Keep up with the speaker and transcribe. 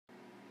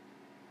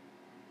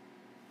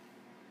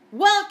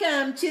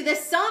Welcome to the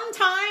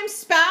Sometimes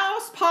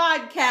Spouse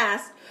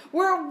podcast,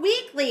 where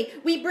weekly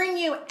we bring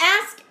you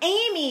Ask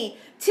Amy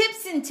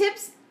tips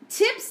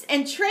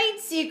and trade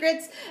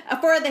secrets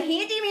for the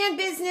handyman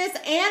business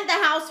and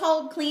the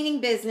household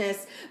cleaning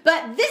business.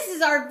 But this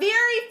is our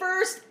very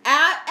first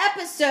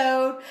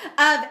episode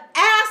of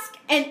Ask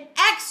an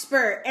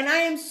Expert, and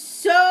I am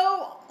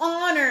so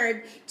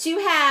honored to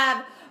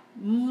have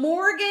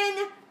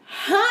Morgan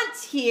Hunt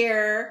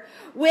here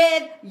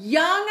with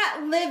Young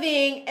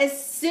Living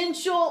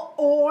Essential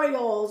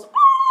Oils.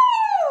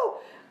 Ooh!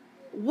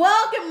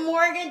 Welcome,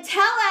 Morgan.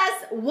 Tell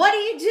us, what do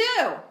you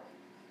do?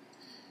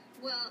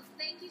 Well,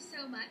 thank you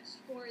so much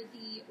for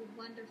the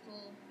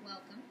wonderful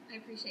welcome. I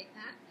appreciate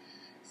that.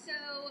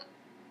 So,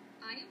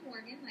 I am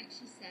Morgan, like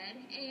she said,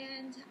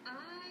 and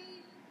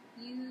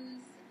I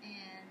use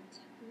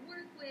and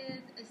work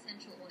with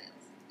essential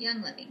oils,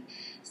 Young Living.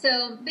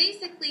 So,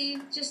 basically,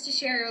 just to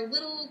share a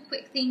little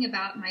quick thing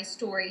about my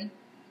story.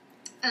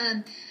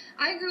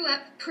 I grew up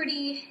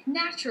pretty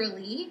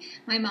naturally.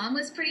 My mom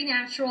was pretty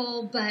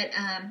natural, but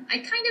I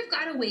kind of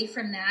got away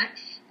from that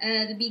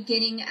at the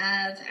beginning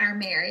of our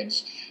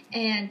marriage.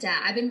 And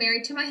I've been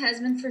married to my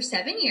husband for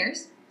 7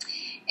 years.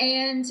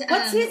 And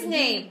what's his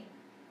name?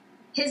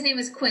 His name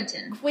is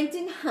Quentin.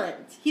 Quentin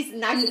Hunt. He's the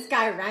nicest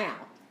guy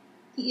around.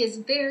 He is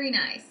very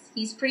nice.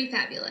 He's pretty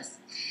fabulous.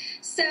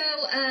 So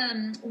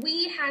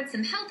we had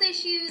some health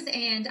issues,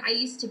 and I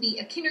used to be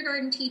a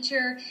kindergarten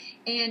teacher,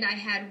 and I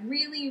had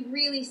really,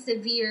 really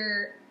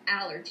severe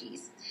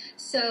allergies.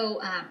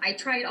 So I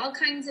tried all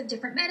kinds of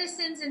different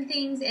medicines and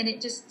things, and it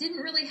just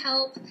didn't really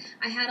help.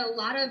 I had a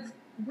lot of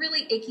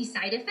really icky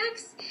side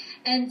effects,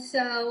 and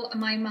so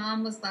my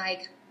mom was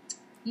like,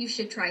 you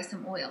should try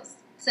some oils.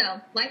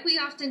 So, like we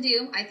often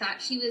do, I thought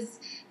she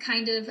was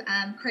kind of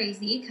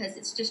crazy because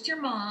it's just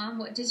your mom.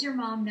 What does your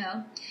mom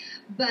know?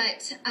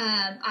 But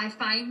I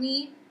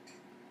finally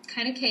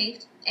kind of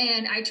caved,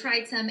 and I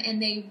tried some, and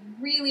they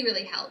really,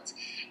 really helped.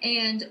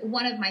 And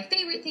one of my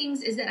favorite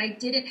things is that I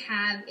didn't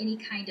have any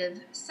kind of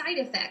side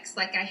effects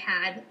like I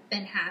had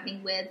been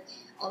having with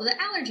all the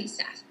allergy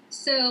stuff.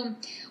 So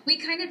we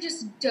kind of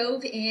just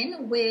dove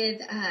in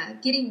with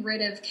getting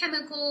rid of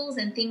chemicals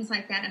and things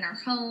like that in our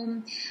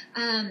home.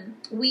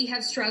 We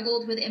have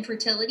struggled with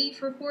infertility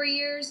for 4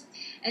 years.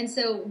 And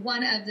so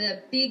one of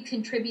the big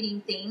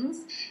contributing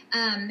things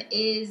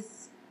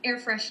is air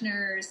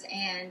fresheners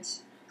and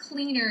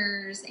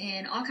cleaners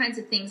and all kinds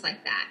of things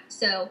like that.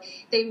 So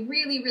they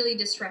really, really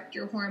disrupt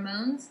your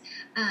hormones.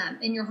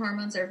 And your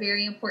hormones are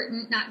very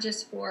important, not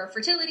just for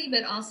fertility,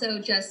 but also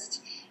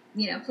just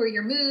for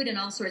your mood and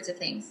all sorts of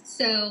things.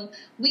 So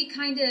we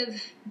kind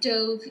of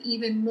dove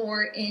even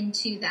more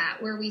into that,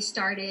 where we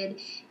started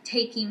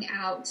taking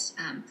out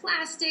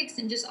plastics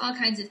and just all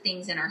kinds of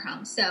things in our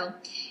home. So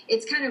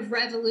it's kind of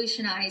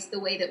revolutionized the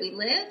way that we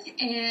live.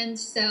 And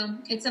so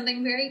it's something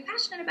I'm very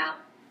passionate about.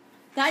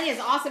 That is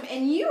awesome.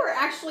 And you are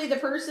actually the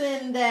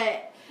person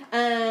that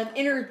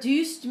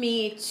introduced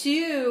me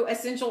to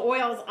essential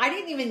oils. I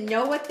didn't even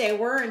know what they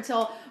were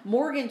until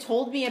Morgan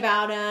told me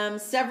about them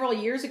several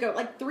years ago,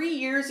 like 3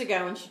 years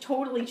ago, and she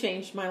totally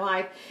changed my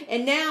life.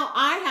 And now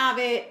I have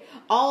it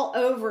all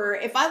over.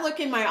 If I look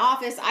in my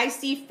office, I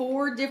see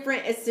 4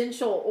 different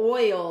essential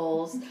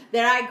oils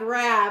that I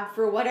grab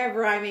for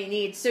whatever I may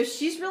need. So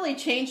she's really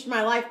changed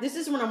my life. This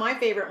is one of my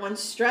favorite ones,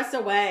 Stress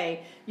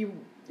Away.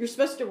 You're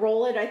supposed to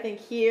roll it, I think,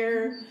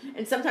 here,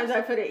 and sometimes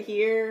I put it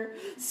here.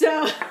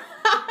 So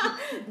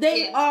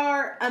they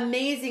are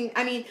amazing.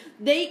 I mean,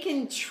 they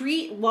can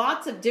treat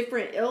lots of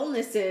different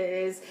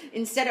illnesses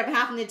instead of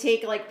having to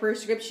take like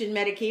prescription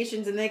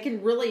medications, and they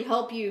can really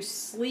help you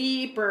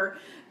sleep or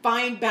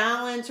find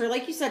balance, or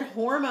like you said,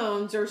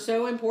 hormones are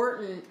so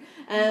important.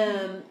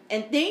 And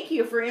thank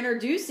you for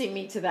introducing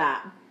me to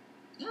that.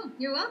 Oh,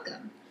 you're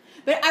welcome.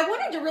 But I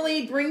wanted to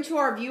really bring to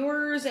our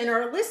viewers and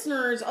our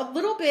listeners a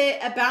little bit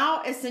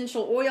about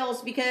essential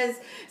oils, because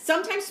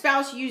Sometimes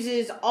Spouse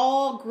uses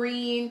all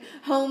green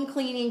home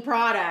cleaning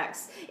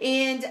products.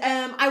 And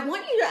I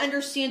want you to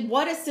understand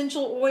what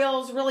essential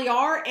oils really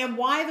are and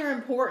why they're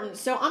important.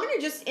 So I'm going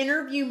to just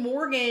interview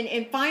Morgan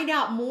and find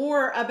out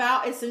more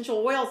about essential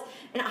oils.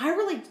 And I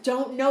really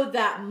don't know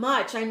that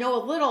much. I know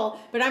a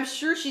little, but I'm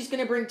sure she's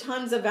going to bring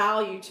tons of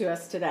value to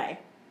us today.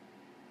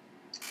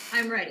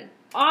 I'm ready.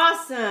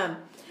 Awesome.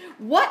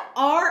 What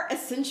are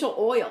essential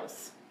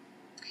oils?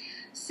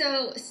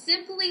 So,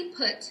 simply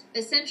put,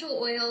 essential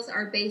oils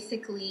are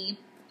basically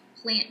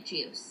plant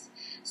juice.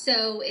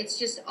 So, it's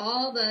just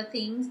all the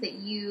things that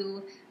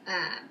you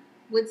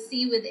would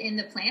see within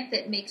the plant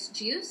that makes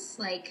juice.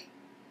 Like,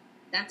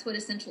 that's what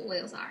essential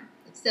oils are.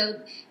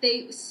 So,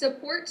 they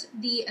support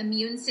the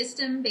immune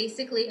system,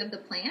 basically, of the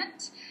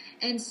plant.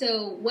 And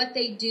so, what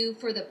they do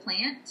for the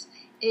plant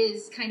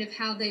is kind of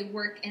how they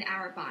work in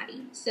our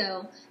body.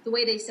 So the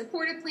way they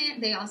support a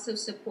plant, they also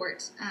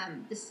support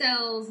the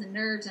cells and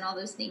nerves and all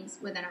those things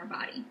within our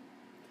body.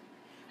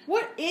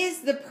 What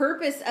is the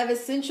purpose of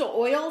essential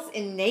oils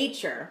in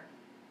nature?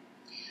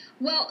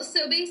 Well,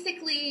 so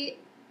basically,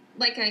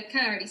 like I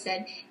kind of already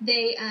said,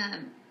 they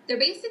They're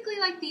basically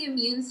like the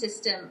immune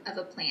system of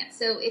a plant.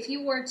 So if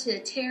you were to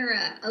tear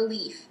a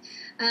leaf,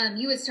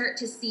 you would start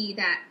to see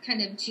that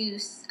kind of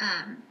juice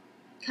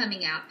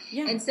coming out.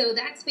 Yeah. And so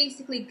that's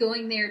basically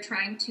going there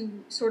trying to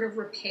sort of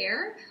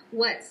repair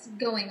what's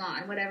going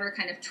on, whatever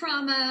kind of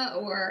trauma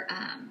or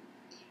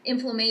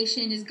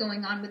inflammation is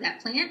going on with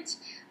that plant.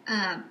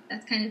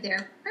 That's kind of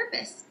their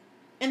purpose.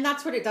 And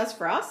that's what it does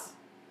for us?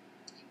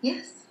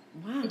 Yes.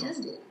 Wow. It does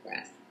do it for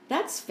us.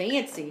 That's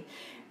fancy.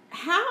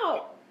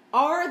 How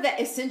are the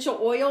essential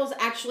oils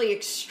actually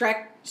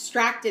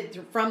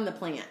extracted from the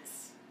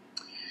plants?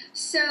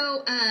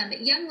 So,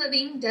 Young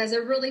Living does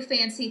a really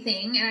fancy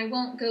thing, and I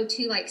won't go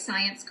too like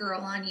science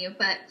girl on you,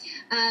 but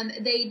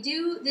they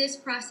do this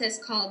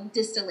process called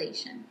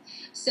distillation.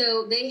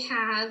 So they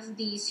have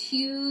these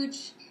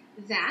huge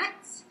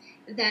vats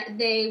that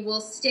they will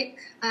stick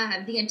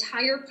the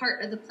entire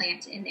part of the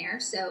plant in there.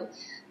 So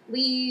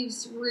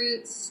leaves,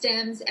 roots,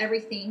 stems,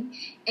 everything.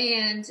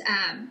 And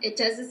it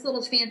does this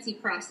little fancy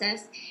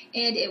process,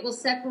 and it will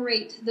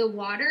separate the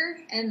water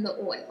and the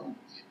oil.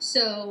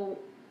 So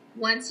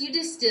once you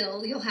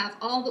distill, you'll have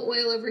all the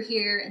oil over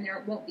here, and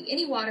there won't be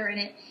any water in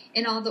it,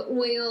 and all the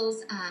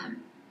oils,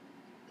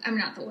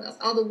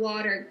 all the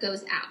water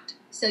goes out.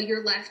 So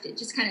you're left, it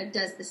just kind of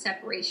does the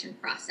separation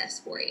process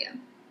for you.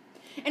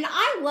 And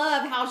I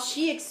love how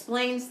she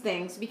explains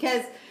things,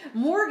 because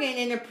Morgan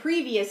in a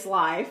previous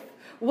life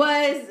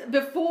was,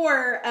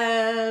 before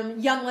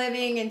Young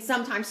Living and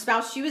sometimes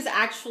Spouse, she was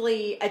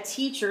actually a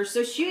teacher.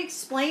 So she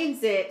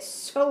explains it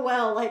so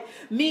well. Like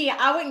me,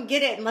 I wouldn't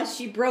get it unless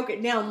she broke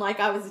it down like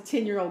I was a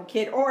 10-year-old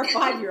kid or a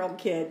 5-year-old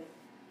kid.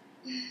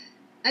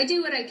 I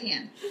do what I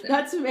can. So.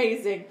 That's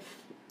amazing.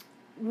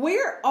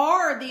 Where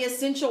are the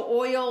essential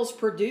oils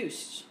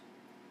produced?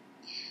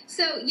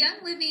 So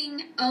Young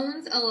Living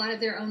owns a lot of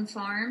their own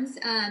farms.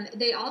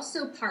 They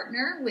also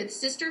partner with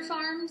sister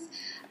farms.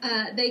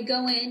 They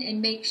go in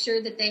and make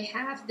sure that they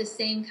have the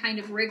same kind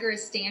of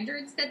rigorous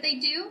standards that they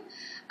do.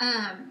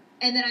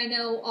 And then I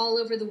know all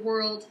over the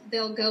world,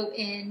 they'll go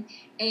in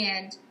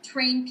and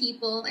train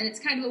people. And it's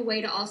kind of a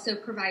way to also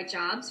provide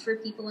jobs for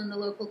people in the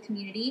local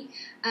community.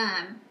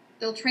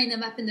 They'll train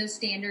them up in those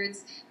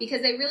standards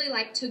because they really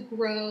like to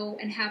grow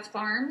and have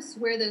farms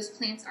where those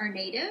plants are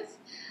native.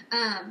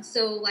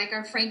 So like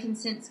our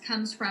frankincense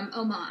comes from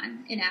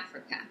Oman in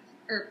Africa,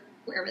 or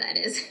wherever that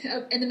is,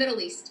 in the Middle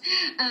East.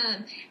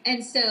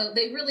 And so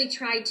they really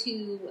try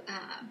to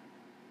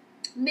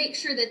make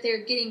sure that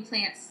they're getting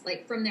plants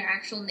like from their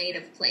actual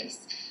native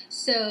place.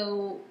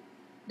 So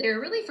they're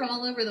really from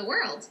all over the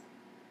world.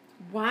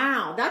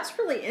 Wow, that's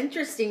really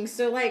interesting.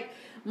 So like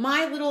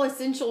my little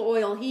essential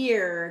oil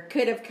here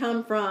could have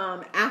come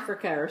from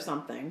Africa or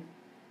something.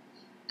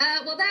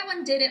 Well, that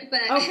one didn't,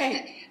 but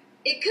okay.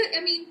 It could.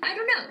 I mean, I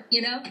don't know.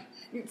 You know,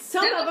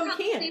 some of them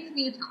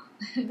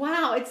can.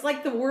 Wow, it's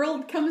like the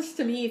world comes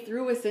to me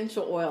through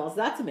essential oils.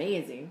 That's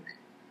amazing.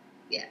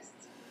 Yes.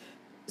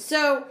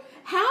 So,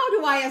 how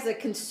do I, as a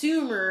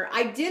consumer,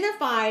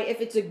 identify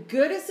if it's a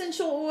good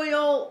essential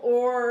oil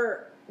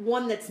or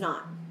one that's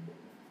not?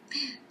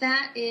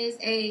 That is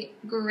a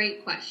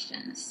great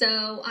question.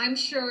 So, I'm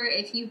sure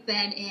if you've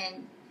been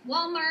in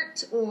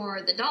Walmart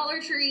or the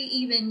Dollar Tree,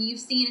 even, you've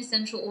seen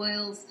essential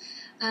oils.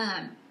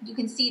 You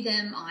can see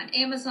them on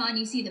Amazon.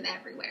 You see them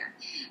everywhere.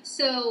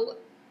 So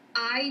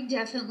I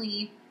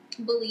definitely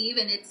believe,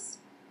 and it's,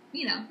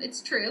 you know,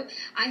 it's true.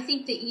 I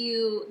think that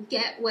you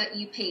get what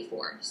you pay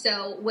for.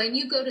 So when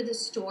you go to the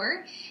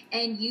store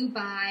and you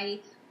buy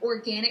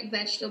organic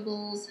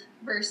vegetables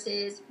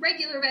versus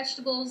regular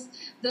vegetables,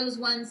 those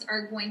ones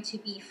are going to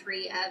be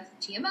free of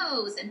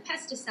GMOs and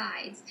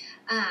pesticides.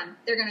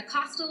 They're going to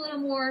cost a little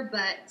more,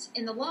 but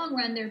in the long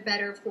run, they're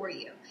better for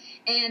you.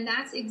 And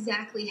that's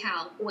exactly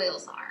how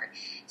oils are.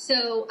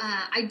 So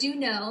I do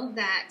know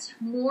that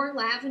more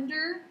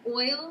lavender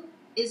oil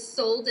is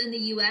sold in the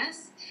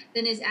U.S.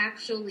 than is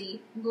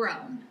actually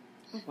grown.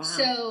 Oh, wow.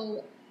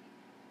 So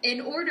in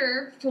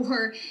order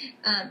for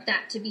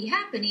that to be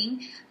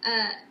happening,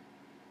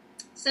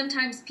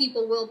 sometimes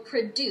people will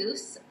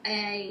produce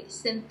a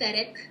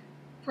synthetic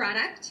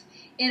product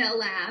in a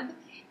lab,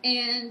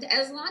 and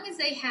as long as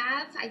they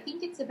have, I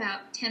think it's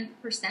about 10%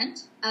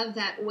 of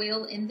that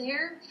oil in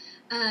there,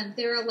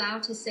 they're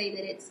allowed to say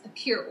that it's a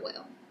pure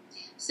oil.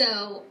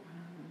 So,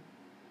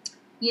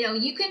 you know,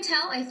 you can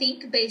tell, I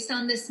think, based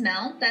on the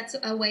smell. That's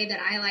a way that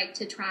I like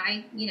to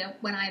try, you know,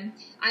 when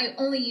I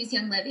only use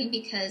Young Living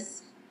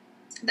because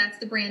that's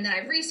the brand that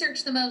I've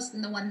researched the most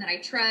and the one that I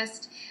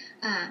trust.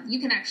 You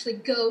can actually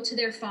go to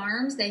their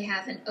farms. They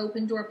have an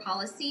open door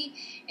policy,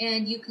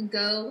 and you can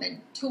go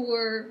and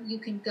tour. You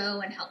can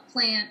go and help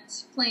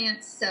plant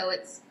plants. So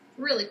it's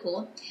really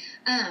cool.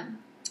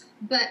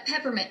 But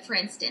peppermint, for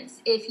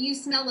instance, if you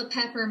smell a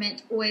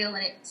peppermint oil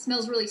and it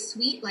smells really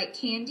sweet like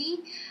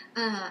candy,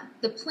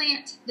 the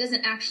plant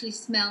doesn't actually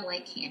smell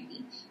like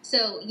candy.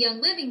 So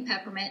Young Living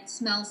peppermint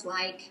smells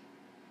like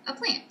a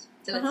plant.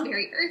 So it's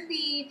very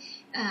earthy,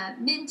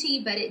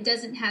 minty, but it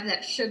doesn't have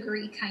that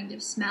sugary kind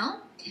of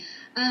smell.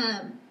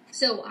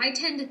 So I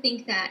tend to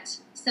think that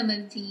some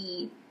of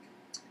the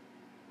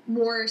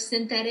more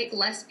synthetic,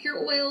 less pure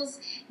oils,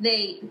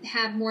 they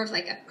have more of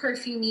like a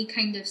perfumey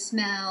kind of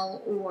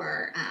smell,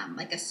 or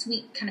like a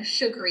sweet kind of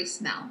sugary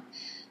smell.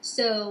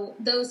 So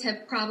those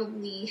have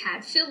probably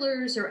had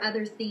fillers or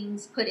other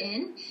things put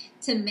in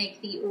to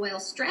make the oil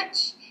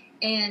stretch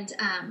and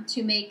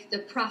to make the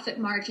profit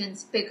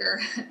margins bigger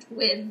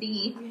with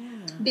the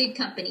big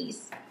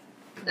companies.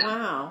 So.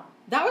 Wow.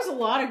 That was a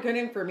lot of good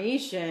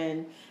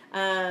information.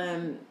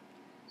 How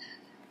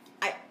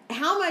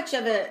much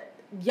of a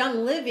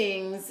Young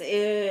Living's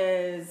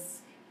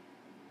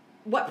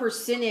what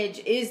percentage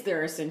is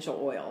their essential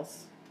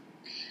oils?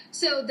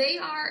 So they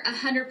are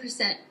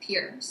 100%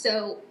 pure.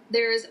 So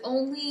there is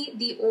only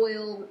the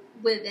oil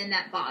within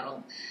that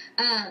bottle.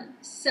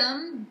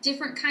 Some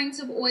different kinds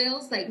of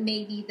oils, like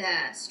maybe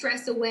the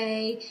Stress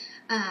Away.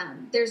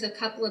 There's a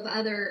couple of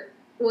other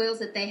oils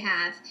that they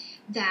have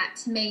that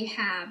may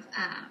have,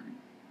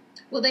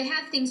 they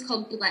have things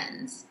called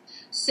blends.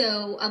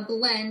 So a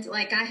blend,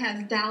 like I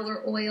have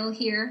Valor oil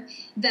here.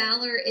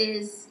 Valor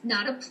is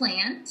not a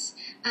plant.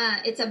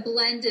 It's a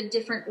blend of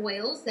different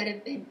oils that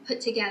have been put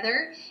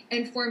together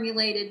and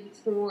formulated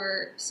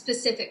for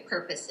specific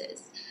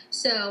purposes.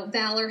 So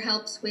Valor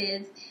helps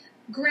with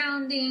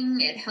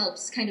grounding. It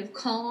helps kind of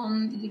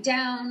calm you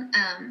down.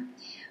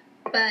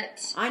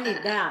 But I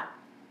need that.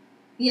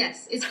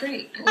 Yes, it's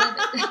great.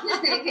 I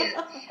love it.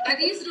 I've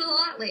used it a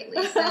lot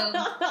lately, so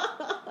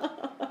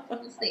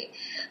we'll see.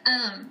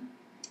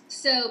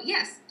 So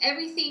yes,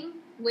 everything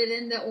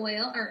within the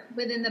oil or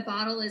within the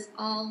bottle is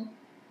all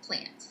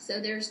plant.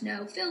 So there's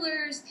no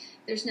fillers.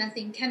 There's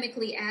nothing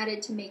chemically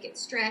added to make it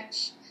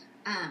stretch.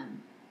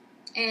 And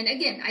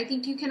again, I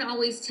think you can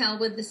always tell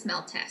with the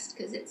smell test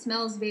because it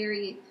smells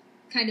very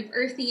kind of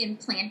earthy and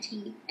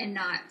planty and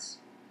not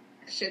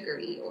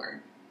sugary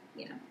or,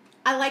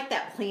 I like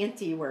that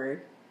planty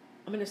word.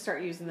 I'm going to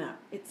start using that.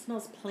 It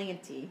smells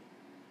planty.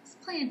 It's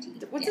planty.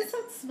 What does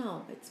that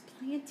smell? It's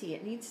planty.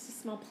 It needs to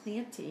smell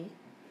planty.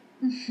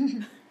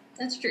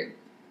 That's true.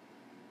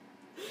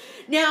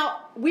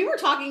 Now, we were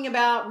talking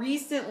about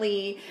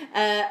recently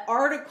an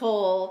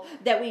article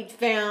that we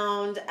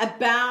found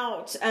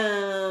about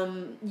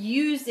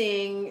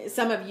using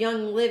some of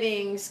Young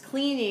Living's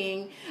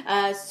cleaning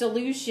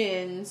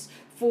solutions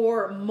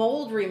for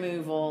mold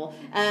removal.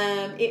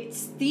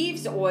 It's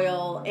thieves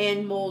oil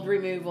and mold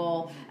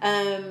removal.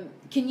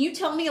 Can you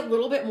tell me a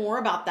little bit more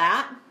about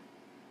that?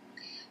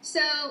 So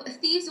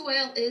thieves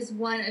oil is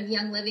one of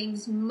Young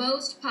Living's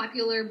most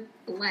popular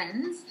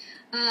blends.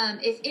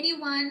 If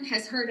anyone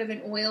has heard of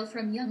an oil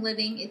from Young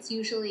Living, it's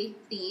usually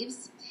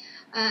Thieves.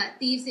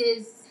 Thieves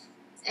is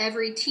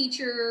every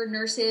teacher,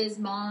 nurse's,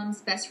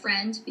 mom's best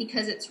friend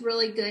because it's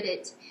really good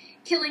at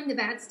killing the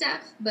bad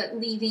stuff but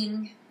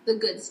leaving the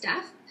good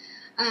stuff.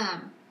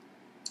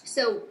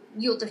 So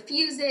you'll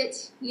diffuse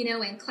it,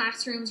 in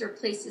classrooms or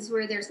places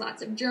where there's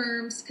lots of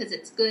germs because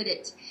it's good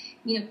at,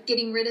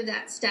 getting rid of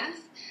that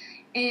stuff.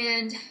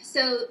 And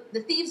so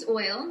the thieves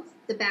oil,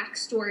 the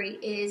backstory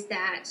is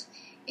that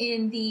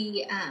in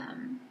the,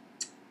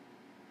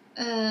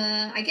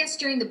 I guess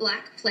during the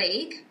Black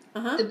Plague,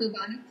 the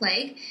bubonic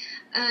plague,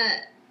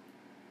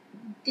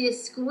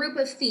 this group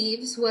of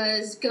thieves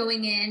was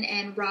going in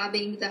and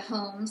robbing the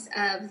homes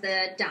of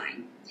the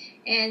dying,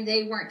 and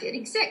they weren't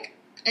getting sick.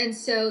 And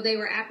so they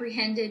were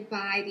apprehended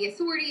by the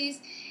authorities,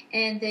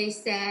 and they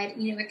said,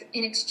 in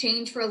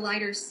exchange for a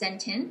lighter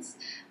sentence,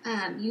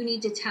 you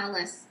need to tell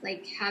us,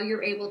 how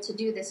you're able to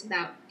do this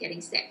without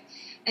getting sick.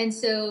 And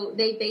so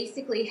they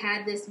basically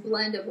had this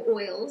blend of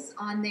oils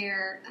on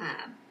their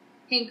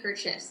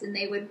handkerchiefs, and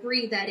they would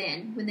breathe that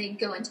in when they'd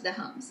go into the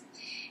homes.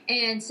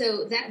 And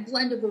so that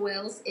blend of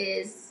oils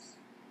is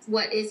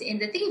what is in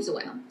the thieves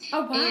oil.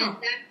 Oh, wow. And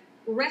that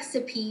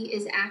recipe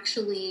is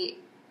actually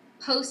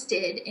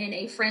posted in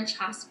a French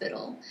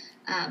hospital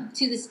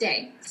to this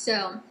day.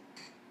 So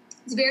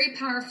it's very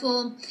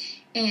powerful,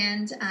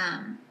 and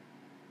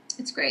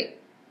it's great.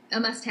 A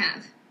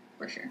must-have,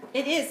 for sure.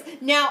 It is.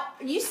 Now,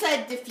 you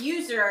said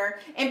diffuser,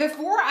 and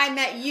before I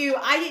met you,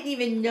 I didn't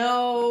even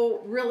know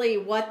really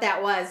what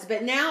that was.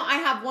 But now I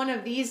have one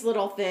of these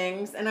little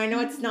things, and I know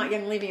it's not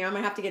Young Living. I'm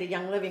going to have to get a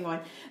Young Living one.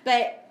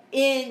 But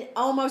in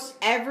almost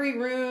every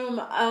room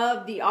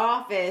of the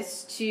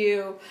office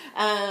to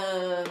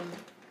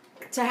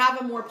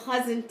have a more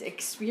pleasant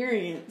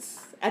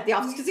experience at the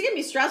office, because it can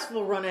be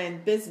stressful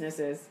running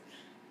businesses.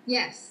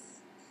 Yes,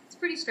 it's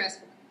pretty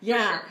stressful.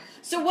 Yeah. Sure.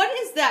 So what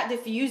is that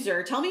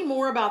diffuser? Tell me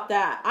more about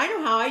that. I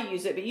know how I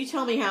use it, but you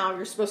tell me how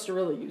you're supposed to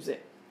really use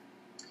it.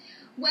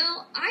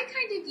 Well, I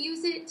kind of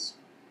use it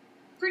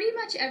pretty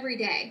much every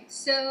day.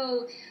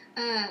 So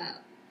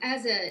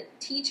as a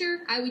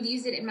teacher, I would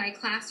use it in my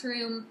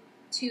classroom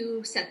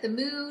to set the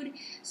mood.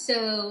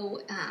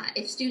 So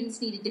if students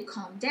needed to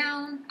calm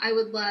down, I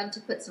would love to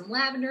put some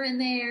lavender in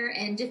there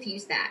and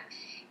diffuse that.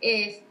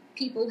 If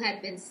people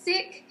had been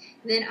sick,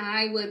 then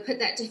I would put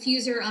that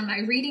diffuser on my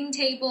reading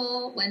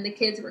table when the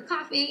kids were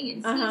coughing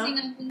and sneezing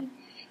on me,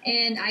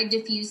 and I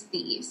diffuse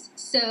thieves.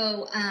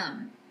 So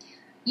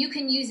you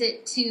can use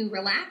it to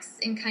relax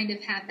and kind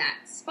of have that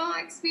spa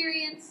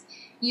experience.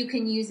 You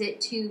can use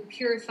it to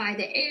purify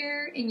the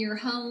air in your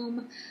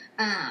home.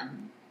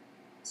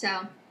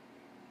 So,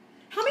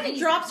 how many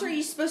drops are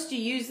you supposed to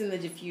use in the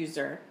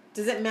diffuser?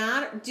 Does it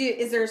matter?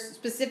 Is there a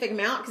specific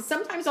amount? Because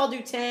sometimes I'll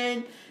do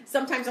 10,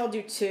 sometimes I'll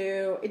do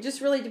 2. It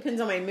just really depends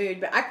on my mood.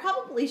 But I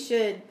probably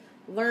should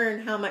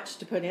learn how much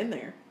to put in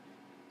there.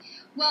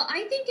 Well,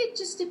 I think it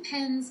just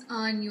depends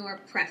on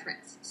your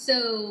preference.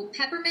 So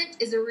peppermint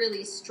is a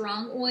really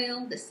strong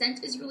oil. The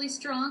scent is really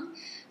strong.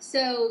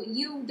 So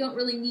you don't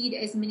really need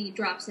as many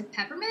drops of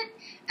peppermint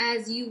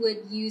as you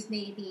would use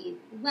maybe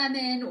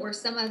lemon or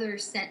some other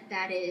scent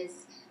that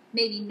is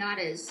maybe not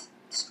as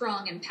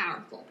strong and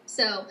powerful.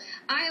 So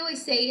I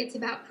always say it's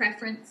about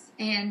preference,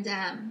 and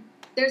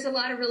there's a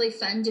lot of really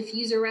fun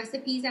diffuser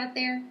recipes out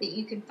there that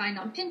you can find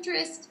on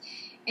Pinterest,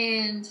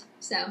 and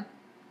so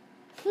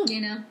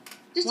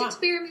just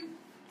experiment.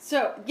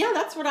 So yeah,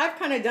 that's what I've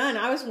kind of done.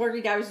 I was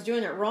worried I was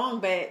doing it wrong,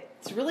 but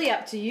it's really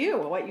up to you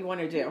what you want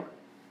to do.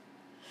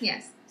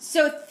 Yes.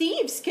 So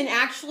thieves can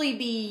actually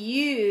be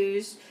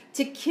used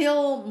to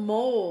kill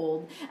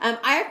mold.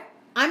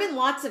 I'm in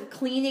lots of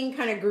cleaning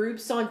kind of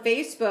groups on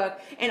Facebook,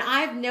 and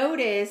I've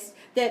noticed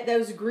that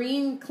those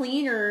green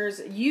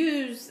cleaners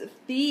use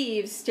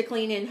thieves to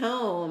clean in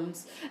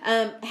homes.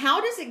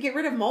 How does it get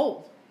rid of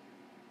mold?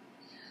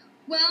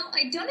 Well,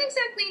 I don't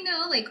exactly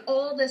know like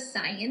all the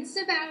science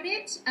about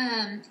it,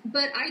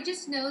 but I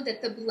just know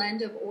that the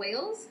blend of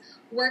oils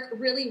work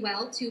really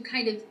well to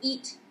kind of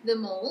eat the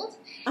mold.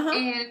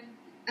 And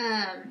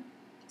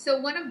so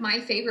one of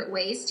my favorite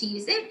ways to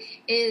use it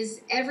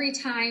is every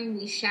time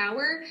we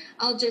shower,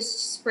 I'll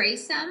just spray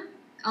some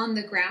on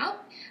the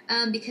grout,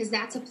 because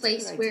that's a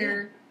place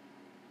where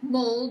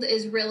mold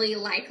is really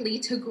likely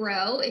to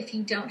grow if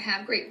you don't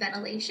have great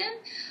ventilation.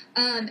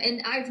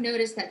 And I've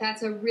noticed that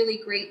that's a really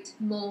great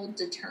mold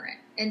deterrent.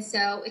 And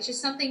so it's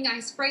just something I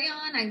spray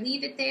on, I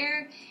leave it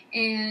there,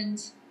 and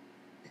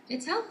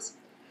it's helped.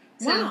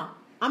 Wow.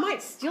 I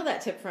might steal that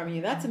tip from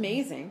you. That's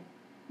amazing.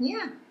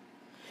 Yeah.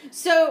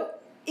 So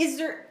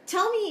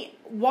tell me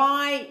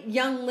why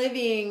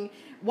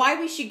why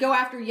we should go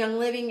after Young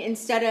Living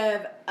instead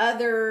of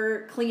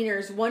other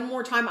cleaners one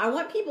more time. I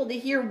want people to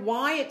hear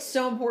why it's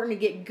so important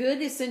to get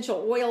good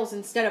essential oils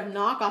instead of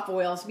knockoff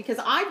oils, because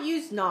I've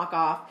used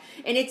knockoff,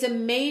 and it's a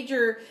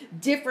major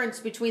difference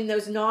between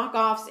those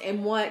knockoffs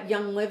and what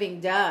Young Living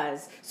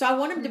does. So I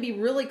want them to be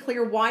really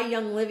clear why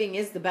Young Living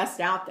is the best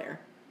out there.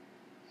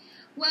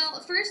 Well,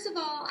 first of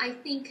all, I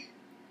think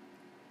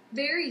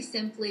very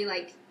simply,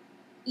 like,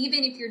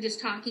 even if you're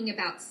just talking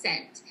about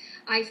scent,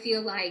 I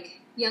feel like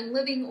Young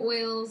Living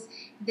oils,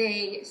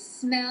 they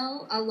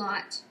smell a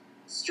lot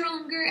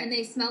stronger and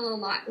they smell a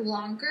lot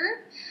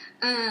longer.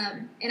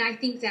 And I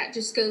think that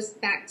just goes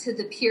back to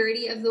the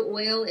purity of the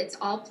oil. It's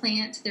all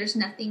plant. There's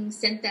nothing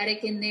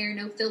synthetic in there,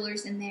 no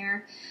fillers in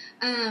there.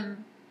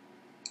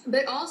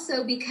 But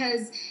also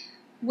because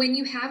when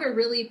you have a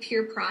really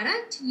pure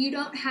product, you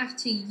don't have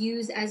to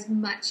use as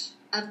much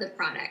of the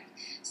product.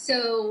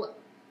 So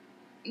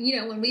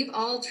when we've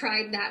all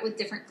tried that with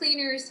different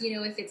cleaners,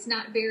 if it's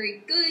not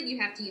very good,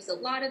 you have to use a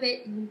lot of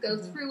it and you go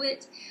through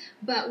it.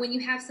 But when you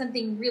have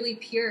something really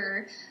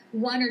pure,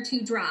 1 or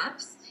 2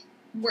 drops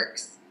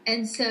works.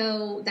 And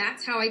so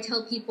that's how I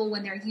tell people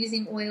when they're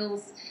using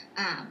oils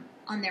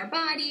on their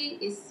body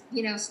is,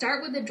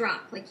 start with a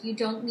drop. Like, you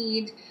don't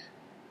need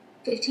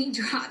 15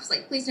 drops.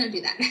 Like, please don't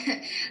do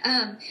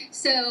that.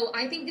 So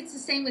I think it's the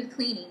same with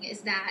cleaning,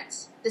 is that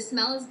the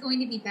smell is going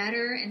to be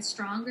better and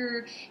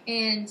stronger,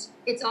 and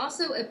it's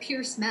also a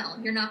pure smell.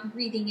 You're not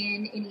breathing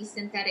in any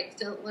synthetic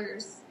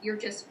fillers. You're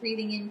just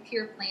breathing in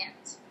pure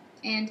plant,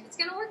 and it's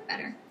going to work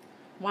better.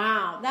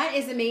 Wow, that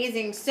is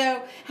amazing.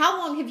 So how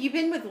long have you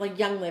been with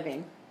Young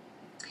Living?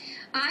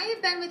 I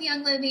have been with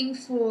Young Living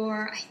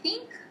for, I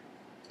think,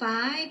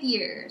 5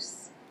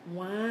 years.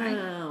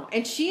 Wow.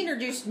 And she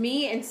introduced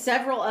me and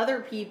several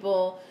other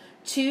people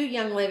to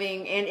Young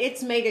Living, and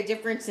it's made a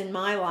difference in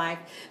my life.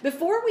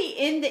 Before we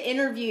end the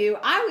interview,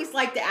 I always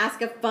like to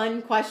ask a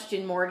fun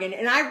question, Morgan,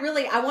 and I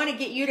want to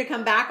get you to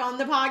come back on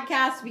the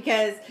podcast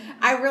because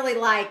I really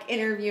like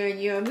interviewing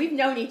you, and we've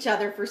known each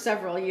other for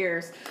several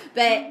years.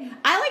 But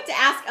I like to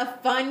ask a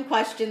fun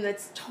question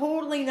that's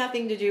totally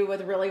nothing to do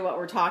with really what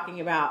we're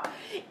talking about.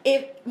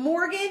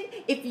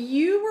 If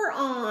you were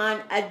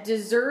on a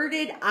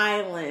deserted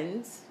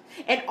island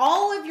and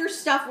all of your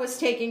stuff was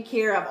taken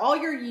care of, all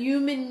your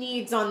human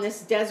needs on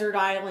this desert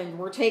island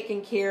were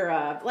taken care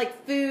of,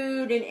 like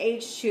food and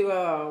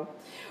H2O,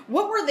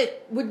 what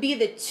would be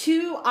the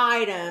 2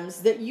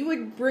 items that you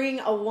would bring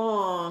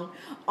along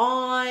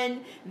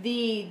on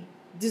the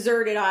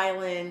deserted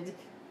island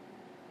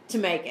to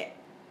make it?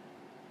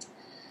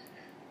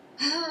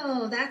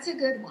 Oh, that's a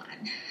good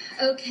one.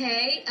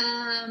 Okay.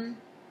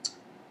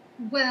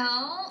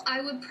 Well, I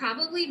would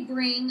probably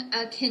bring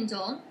a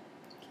Kindle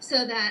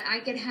so that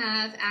I could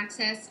have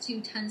access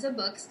to tons of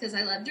books because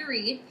I love to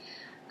read.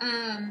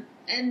 And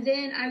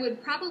then I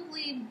would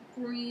probably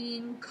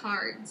bring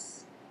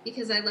cards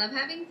because I love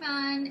having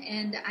fun,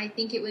 and I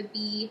think it would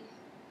be,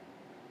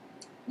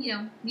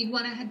 you'd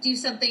want to do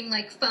something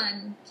like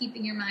fun,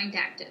 keeping your mind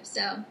active.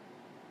 So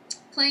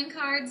playing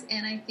cards,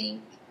 and I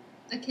think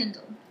a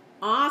Kindle.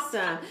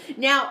 Awesome.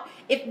 Now,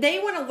 if they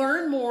want to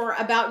learn more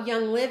about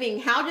Young Living,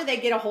 how do they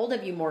get a hold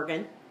of you,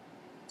 Morgan?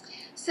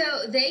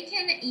 So they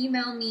can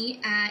email me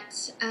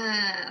at,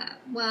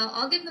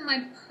 I'll give them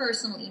my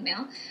personal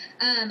email,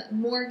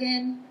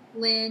 Morgan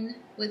Lynn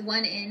with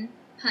one N,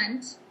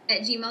 Hunt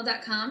at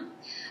gmail.com.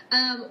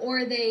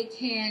 Or they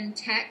can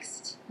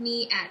text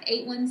me at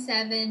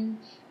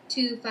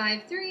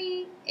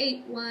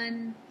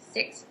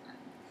 817-253-8161.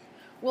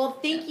 Well,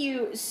 thank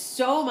you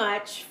so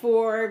much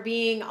for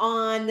being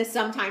on the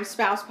Sometimes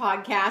Spouse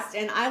podcast,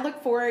 and I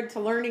look forward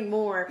to learning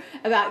more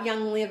about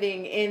Young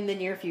Living in the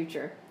near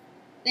future.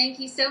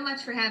 Thank you so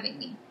much for having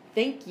me.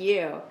 Thank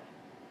you.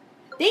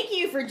 Thank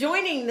you for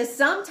joining the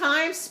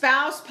Sometimes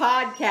Spouse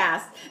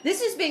podcast.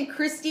 This has been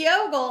Christy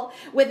Ogle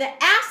with the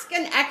Ask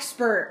an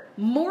Expert,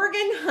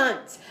 Morgan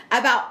Hunt,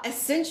 about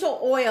essential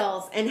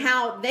oils and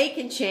how they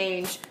can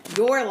change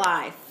your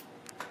life.